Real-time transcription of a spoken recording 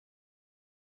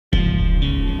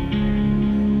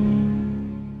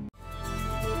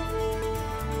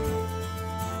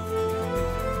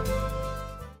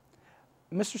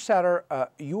Mr. Satter,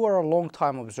 you are a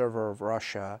long-time observer of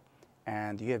Russia,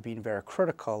 and you have been very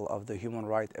critical of the human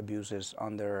rights abuses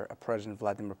under President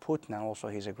Vladimir Putin and also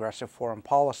his aggressive foreign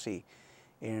policy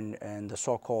in the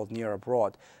so-called near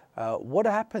abroad. What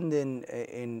happened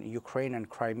in Ukraine and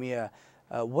Crimea,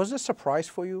 was a surprise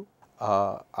for you?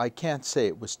 I can't say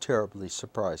it was terribly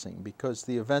surprising because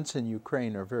the events in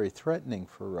Ukraine are very threatening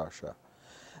for Russia.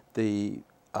 The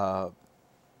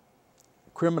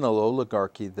criminal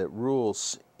oligarchy that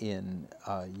rules in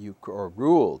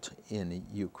ruled in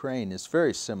Ukraine is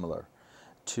very similar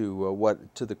to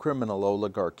the criminal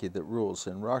oligarchy that rules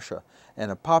in Russia,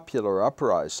 and a popular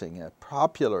uprising, a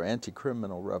popular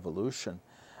anti-criminal revolution,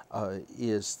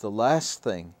 is the last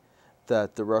thing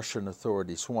that the Russian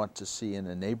authorities want to see in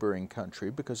a neighboring country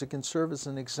because it can serve as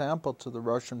an example to the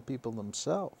Russian people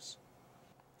themselves.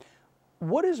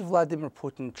 What is Vladimir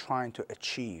Putin trying to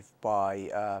achieve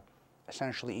by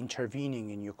essentially intervening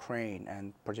in Ukraine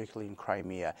and particularly in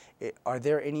Crimea? Are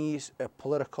there any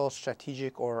political,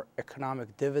 strategic, or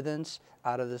economic dividends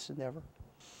out of this endeavor?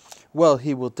 Well,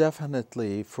 he will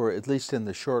definitely, for at least in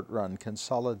the short run,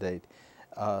 consolidate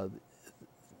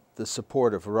the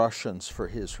support of Russians for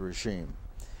his regime.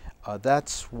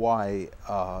 That's why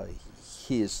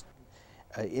he is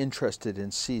interested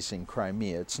in seizing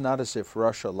Crimea. It's not as if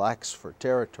Russia lacks for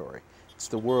territory. It's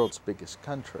the world's biggest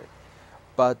country.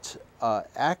 But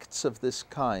acts of this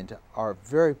kind are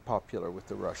very popular with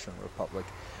the Russian Republic.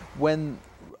 When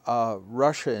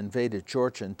Russia invaded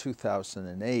Georgia in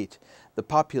 2008, the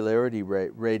popularity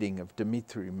rating of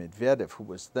Dmitry Medvedev, who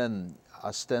was then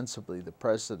ostensibly the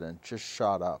president, just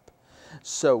shot up.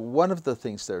 So one of the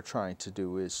things they're trying to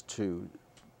do is to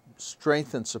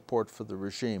strengthen support for the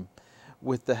regime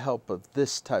with the help of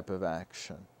this type of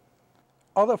action.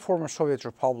 Other former Soviet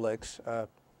republics,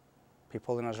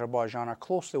 people in Azerbaijan, are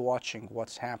closely watching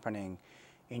what's happening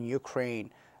in Ukraine.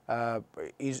 And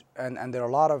there are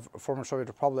a lot of former Soviet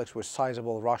republics with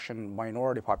sizable Russian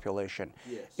minority population.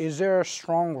 Yes. Is there a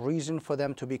strong reason for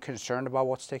them to be concerned about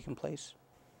what's taking place?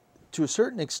 To a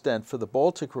certain extent, for the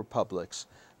Baltic republics,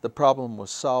 the problem was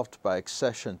solved by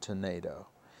accession to NATO.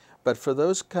 But for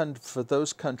those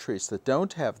countries that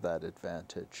don't have that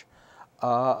advantage,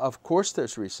 of course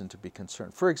there's reason to be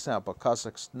concerned. For example,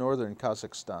 northern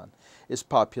Kazakhstan is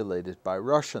populated by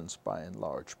Russians by and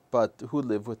large, but who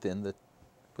live within the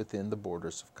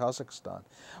borders of Kazakhstan.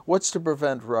 What's to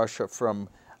prevent Russia from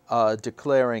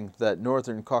declaring that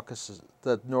northern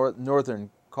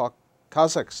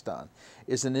Kazakhstan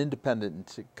is an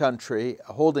independent country,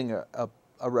 holding a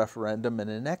referendum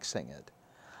and annexing it?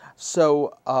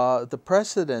 So the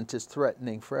president is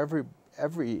threatening for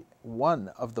every one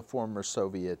of the former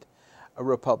Soviet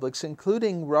republics,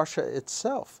 including Russia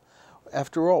itself.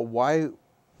 After all, why,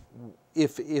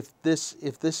 if this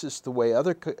is the way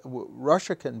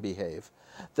Russia can behave,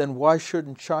 then why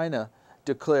shouldn't China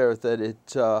declare that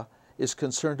it is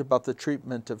concerned about the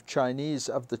treatment of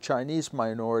the Chinese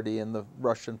minority in the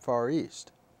Russian Far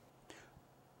East?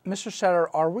 Mr. Satter,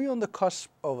 are we on the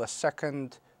cusp of a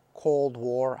second Cold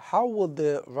War? How will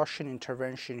the Russian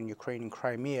intervention in Ukraine and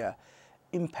Crimea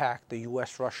impact the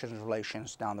U.S.-Russian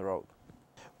relations down the road?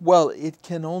 Well, it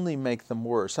can only make them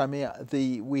worse. I mean,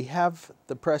 we have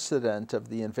the precedent of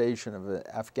the invasion of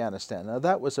Afghanistan. Now,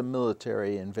 that was a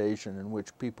military invasion in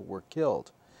which people were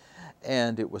killed,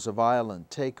 and it was a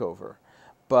violent takeover.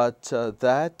 But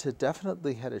that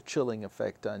definitely had a chilling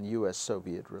effect on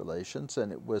U.S.-Soviet relations,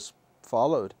 and it was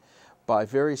followed by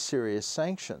very serious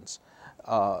sanctions.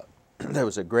 There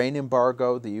was a grain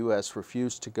embargo. The U.S.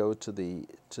 refused to go to the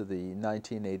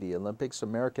 1980 Olympics.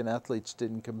 American athletes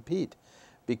didn't compete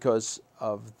because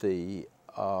of the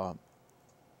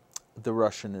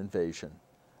Russian invasion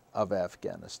of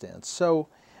Afghanistan. So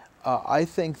I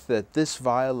think that this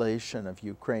violation of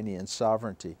Ukrainian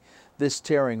sovereignty, this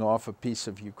tearing off a piece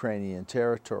of Ukrainian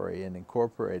territory and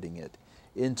incorporating it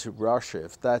into Russia,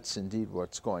 if that's indeed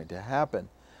what's going to happen,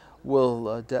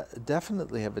 will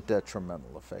definitely have a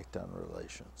detrimental effect on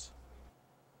relations.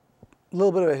 A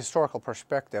little bit of a historical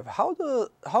perspective. How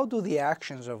do the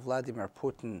actions of Vladimir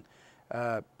Putin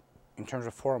in terms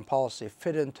of foreign policy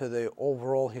fit into the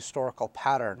overall historical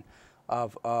pattern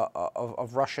of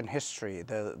Russian history,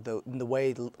 the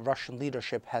way Russian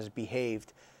leadership has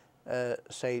behaved,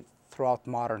 say, throughout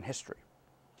modern history?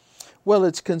 Well,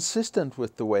 it's consistent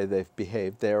with the way they've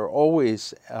behaved. They're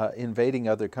always invading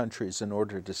other countries in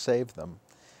order to save them.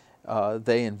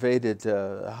 They invaded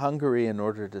Hungary in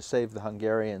order to save the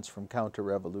Hungarians from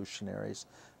counter-revolutionaries.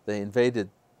 They invaded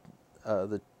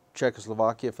the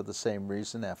Czechoslovakia for the same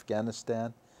reason,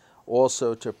 Afghanistan.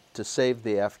 also to save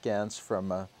the Afghans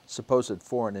from a supposed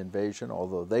foreign invasion,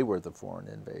 although they were the foreign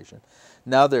invasion.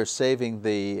 Now they're saving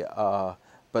the,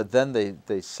 but then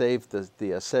they saved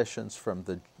the accessions from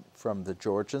the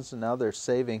Georgians, and now they're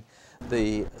saving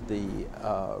the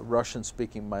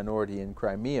Russian-speaking minority in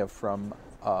Crimea from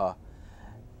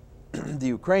the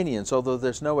Ukrainians, although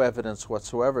there's no evidence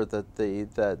whatsoever that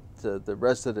the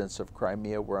residents of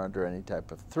Crimea were under any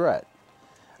type of threat,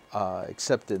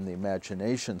 except in the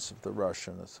imaginations of the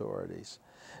Russian authorities.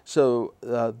 So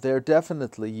they're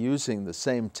definitely using the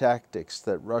same tactics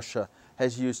that Russia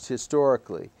has used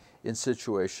historically in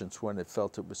situations when it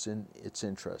felt it was in its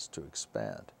interest to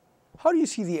expand. How do you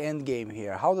see the end game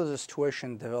here? How does the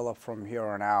situation develop from here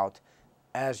on out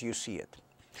as you see it?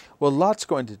 Well, a lot's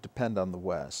going to depend on the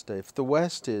West. If the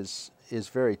West is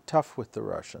very tough with the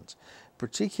Russians,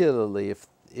 particularly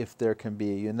if there can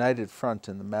be a united front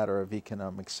in the matter of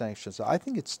economic sanctions, I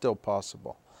think it's still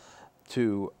possible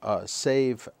to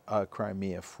save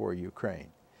Crimea for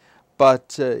Ukraine.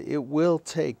 But it will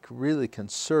take really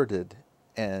concerted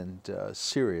and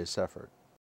serious effort.